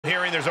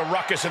hearing there's a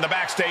ruckus in the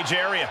backstage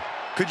area.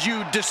 Could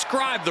you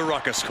describe the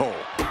ruckus, Cole?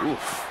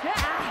 Oof.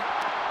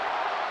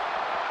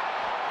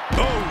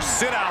 Oh,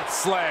 sit-out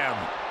slam.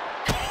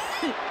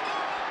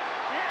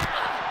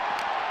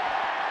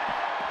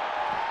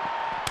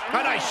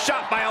 A nice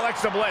shot by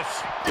Alexa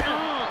Bliss.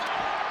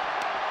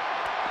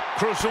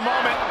 Crucial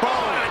moment. Boom,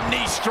 a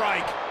knee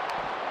strike.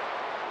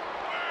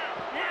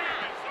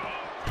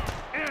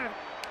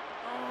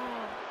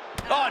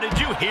 Oh, did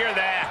you hear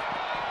that?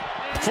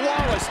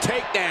 Flawless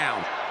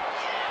takedown.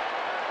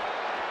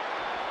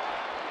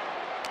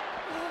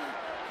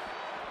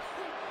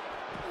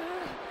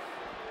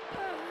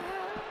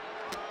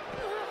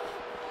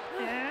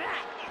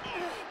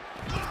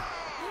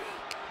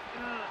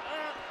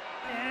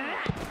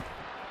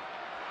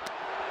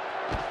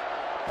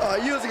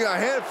 Using a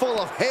handful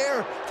of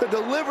hair to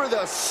deliver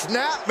the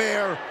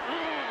snapmare.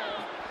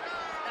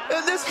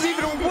 And this is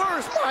even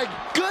worse, my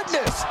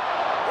goodness.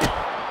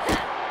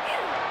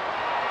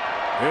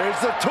 Here's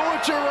the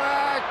torture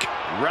rack.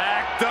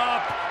 Racked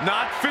up,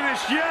 not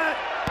finished yet.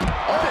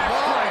 Oh,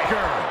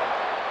 Neckbreaker.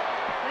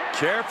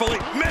 Carefully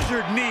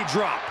measured knee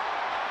drop.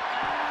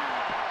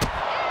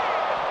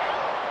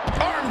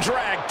 Arm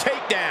drag,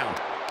 takedown.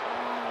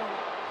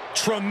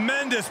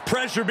 Tremendous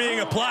pressure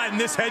being applied in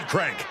this head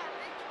crank.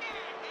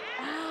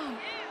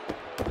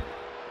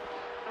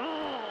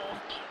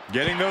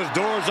 Getting those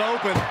doors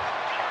open.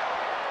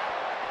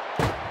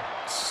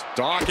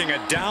 Stalking a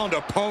downed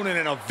opponent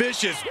in a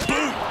vicious boot.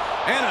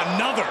 And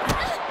another.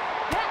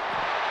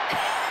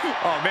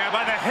 Oh, man,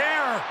 by the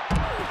hair.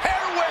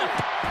 Hair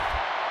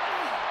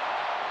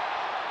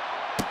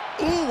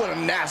whip. Ooh, what a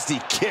nasty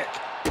kick.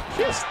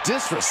 Just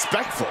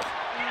disrespectful.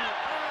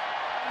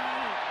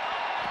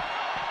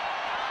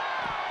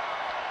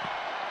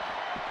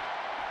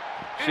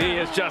 She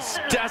is just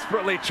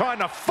desperately trying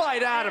to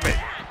fight out of it.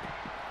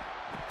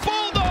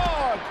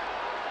 Bulldog.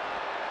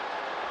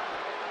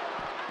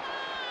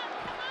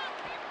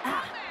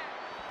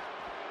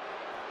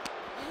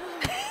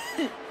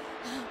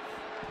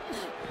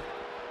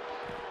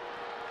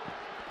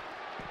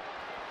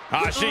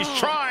 She's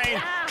trying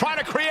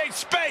to create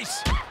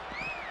space.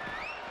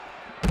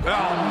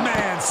 Oh,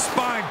 man,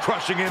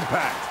 spine-crushing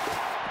impact.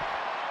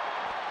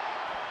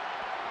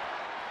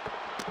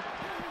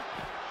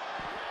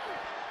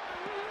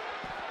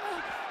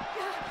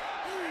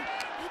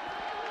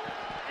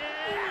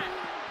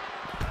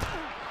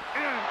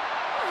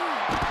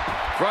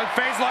 Front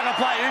face lock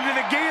applied into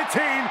the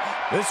guillotine.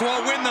 This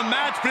won't win the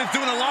match, but it's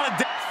doing a lot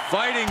of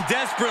fighting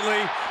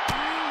desperately.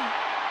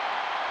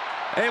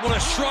 Able to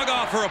shrug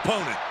off her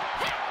opponent.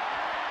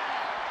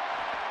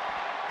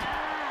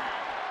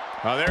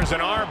 Oh, there's an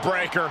arm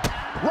breaker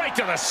right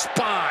to the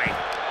spine.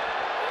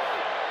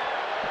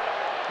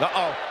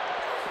 Uh-oh.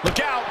 Look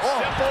out.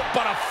 Oh. Simple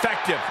but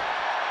effective.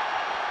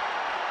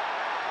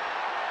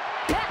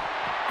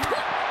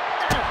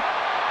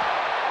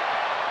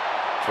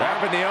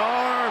 Trapping the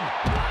arm.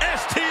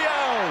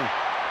 STO.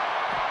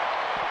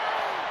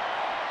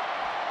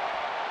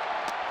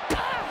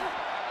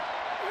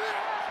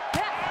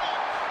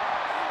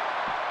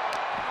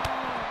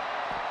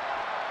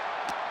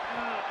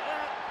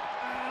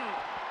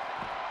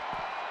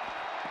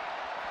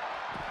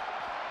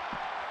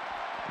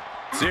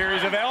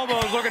 Series of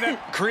elbows looking to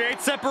create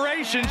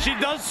separation. She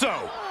does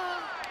so.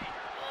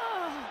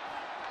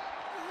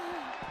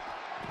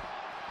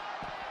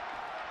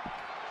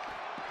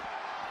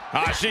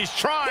 She's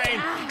trying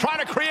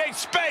to create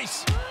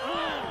space.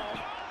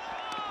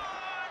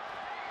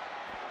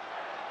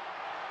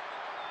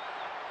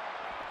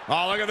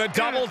 Oh, look at the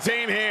double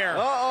team here.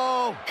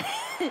 Uh-oh.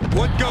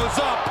 What goes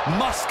up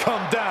must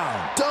come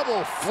down.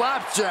 Double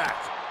flapjack.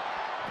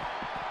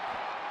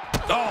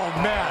 Oh,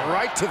 man,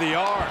 right to the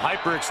arm.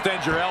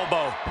 Hyperextend your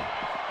elbow.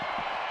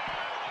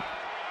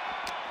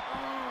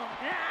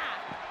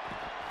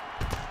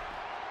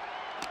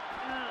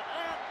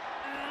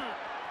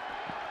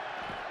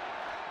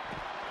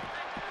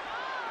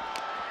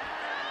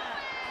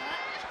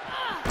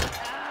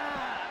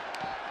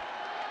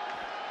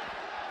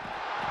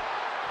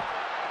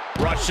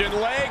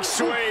 Russian leg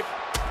sweep.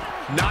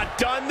 Not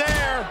done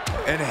there.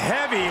 And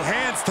heavy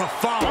hands to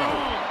follow.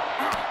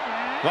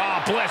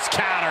 Oh, Bliss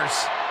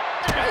counters.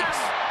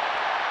 Yikes.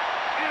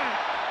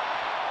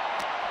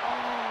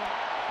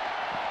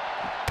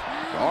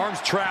 The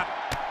arms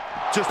trapped.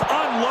 Just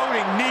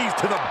unloading knees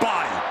to the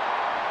body.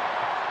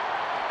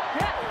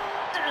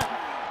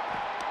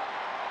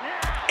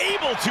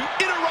 Able to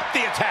interrupt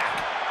the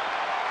attack.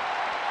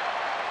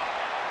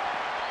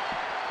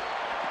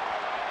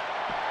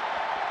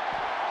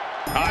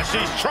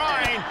 She's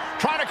trying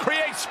to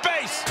create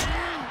space.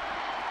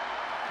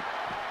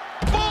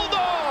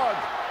 Bulldog!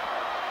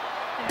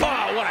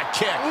 Oh, what a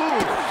kick.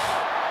 Ooh.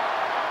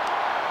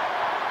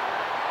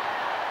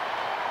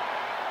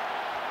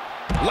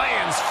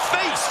 Lands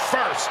face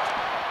first.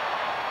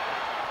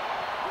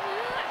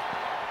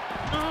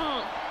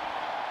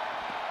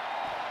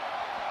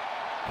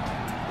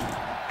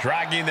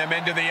 Dragging them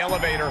into the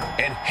elevator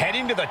and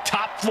heading to the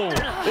top floor.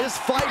 This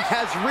fight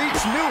has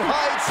reached new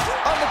heights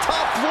on the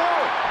top floor.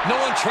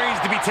 No one trains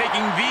to be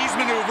taking these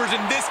maneuvers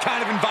in this kind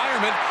of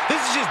environment.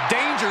 This is just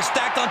danger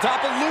stacked on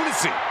top of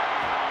lunacy.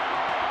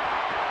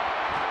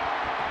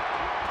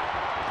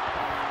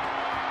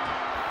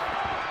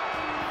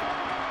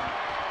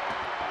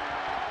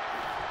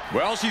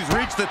 Well, she's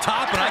reached the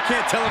top, and I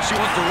can't tell if she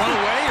wants to run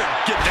away or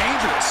get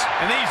dangerous.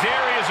 And these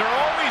areas are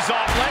always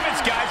off limits,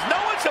 guys. No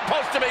one's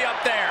supposed to be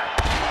up there.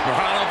 Well,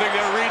 I don't think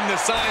they're reading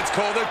the signs,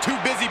 Cole. They're too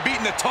busy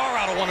beating the tar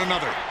out of one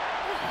another.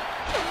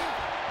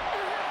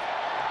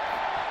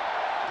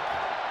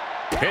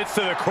 Hits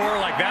to the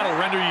core like that'll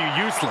render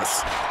you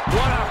useless.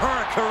 What a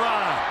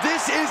hurricane.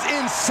 This is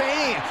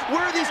insane.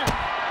 Where are these...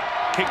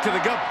 Kick to the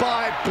gut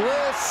by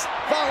Bliss,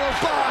 followed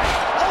by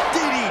a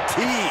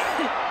DDT.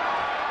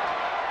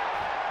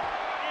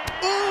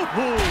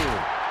 Ooh.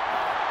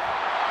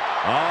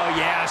 Oh,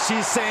 yeah,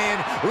 she's saying,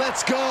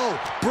 let's go,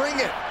 bring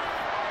it.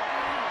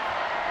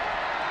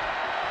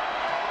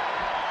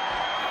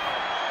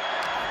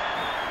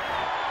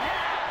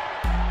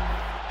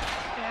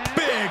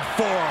 Big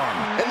forearm.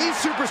 And these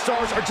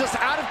superstars are just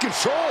out of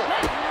control.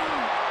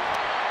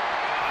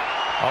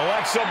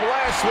 Alexa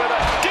Bliss with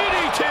a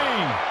DDT.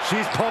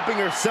 She's pumping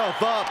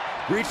herself up,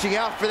 reaching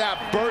out for that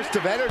burst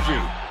of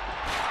energy.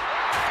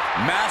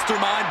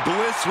 Mastermind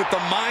Bliss with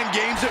the mind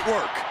games at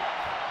work.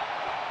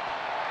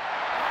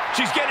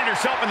 She's getting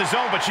herself in the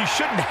zone, but she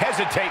shouldn't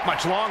hesitate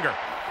much longer.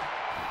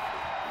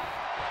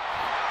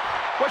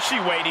 What's she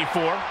waiting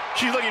for?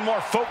 She's looking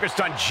more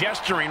focused on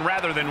gesturing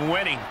rather than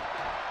winning.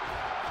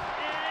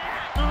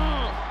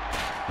 Oh,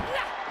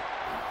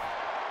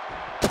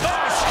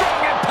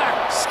 strong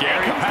impact.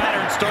 Scary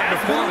pattern starting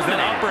to form as that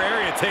upper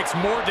area takes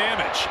more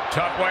damage.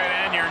 Tough way to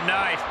end your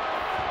night.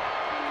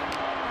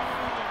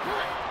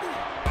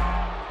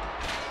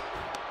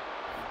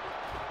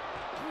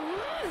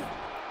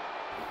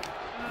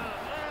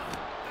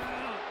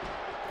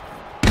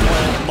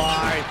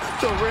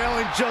 The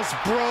railing just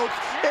broke,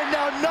 and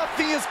now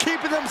nothing is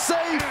keeping them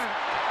safe.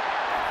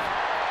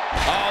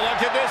 Oh,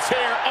 look at this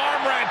here,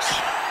 arm wrench.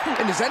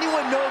 And does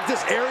anyone know if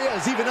this area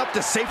is even up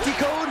to safety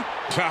code?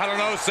 I don't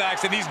know,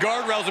 Saxon. These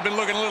guardrails have been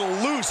looking a little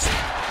loose.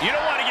 You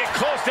don't want to get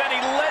close to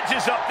any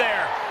ledges up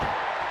there.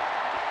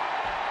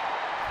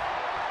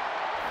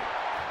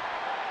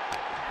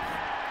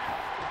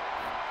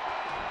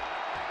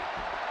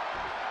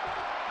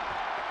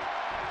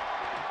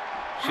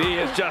 She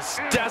is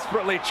just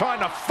desperately trying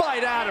to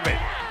fight out of it.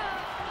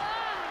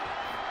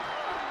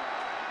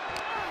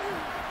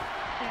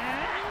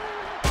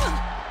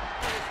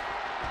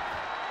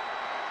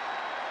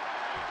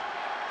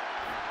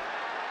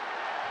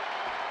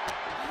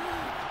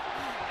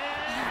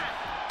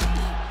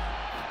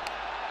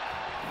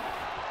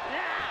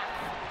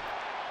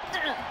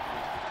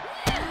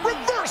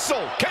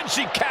 Reversal! Can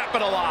she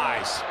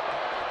capitalize?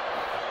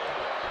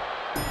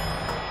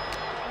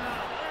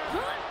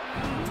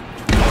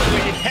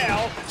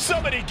 Hell,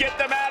 somebody get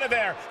them out of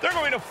there. They're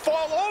going to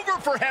fall over,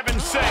 for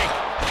heaven's sake.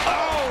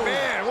 Oh,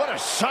 man, what a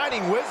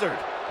shining wizard.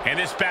 And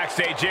this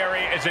backstage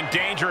area is in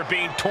danger of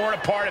being torn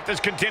apart if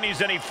this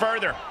continues any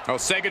further. Oh,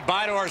 say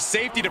goodbye to our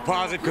safety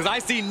deposit, because I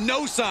see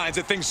no signs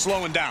of things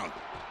slowing down.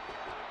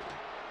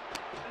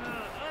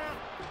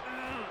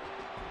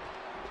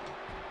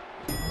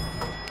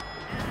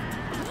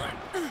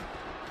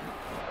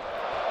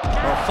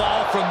 A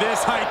fall from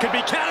this height could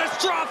be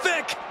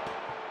catastrophic.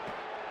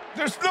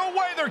 There's no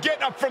way they're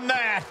getting up from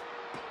that.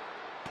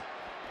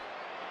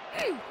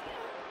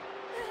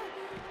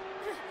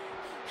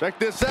 Check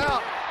this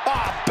out.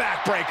 Ah,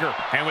 backbreaker.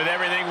 And with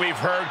everything we've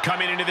heard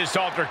coming into this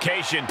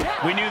altercation,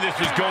 we knew this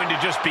was going to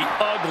just be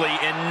ugly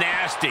and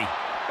nasty.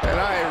 And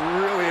I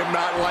really am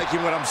not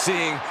liking what I'm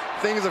seeing.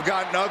 Things have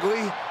gotten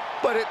ugly,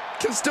 but it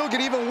can still get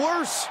even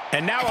worse.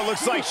 And now it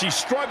looks like she's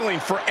struggling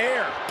for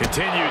air.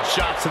 Continued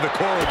shots to the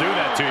core will do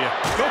that to you.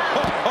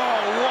 Oh,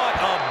 what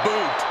a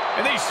boot.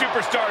 And these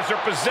superstars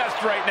are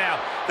possessed right now.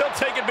 They'll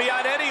take it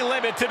beyond any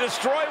limit to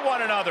destroy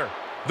one another.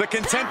 The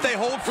contempt they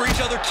hold for each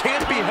other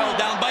can't be held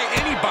down by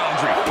any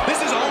boundary. This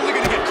is only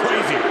going to get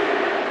crazy.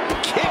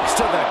 Kicks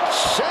to the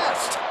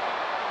chest.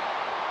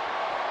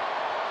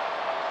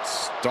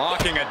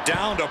 Stalking a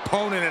downed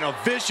opponent and a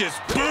vicious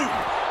boot.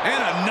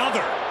 And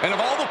another. And of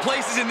all the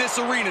places in this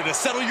arena to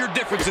settle your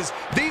differences,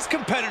 these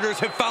competitors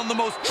have found the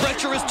most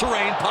treacherous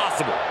terrain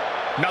possible.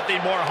 Nothing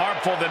more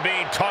harmful than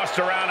being tossed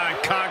around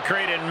on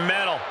concrete and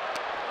metal.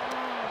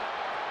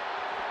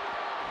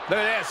 Look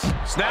at this.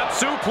 Snap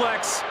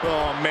suplex.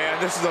 Oh, man,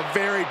 this is a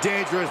very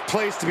dangerous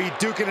place to be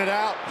duking it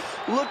out.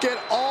 Look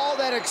at all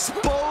that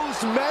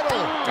exposed metal.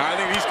 I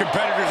think these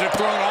competitors have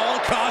thrown all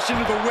caution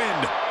to the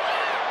wind.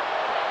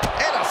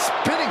 And a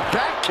spinning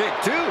back kick,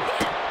 too.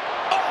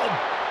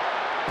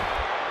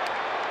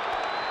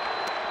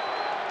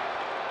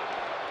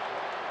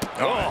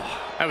 Oh,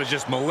 that was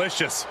just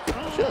malicious.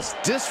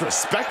 Just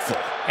disrespectful.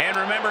 And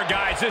remember,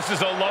 guys, this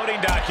is a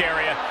loading dock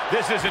area.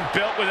 This isn't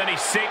built with any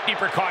safety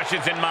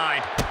precautions in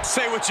mind.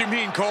 Say what you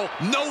mean, Cole.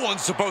 No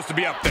one's supposed to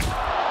be up there.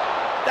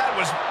 That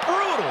was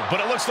brutal. brutal, but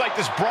it looks like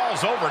this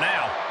brawl's over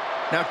now.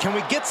 Now, can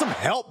we get some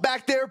help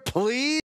back there, please?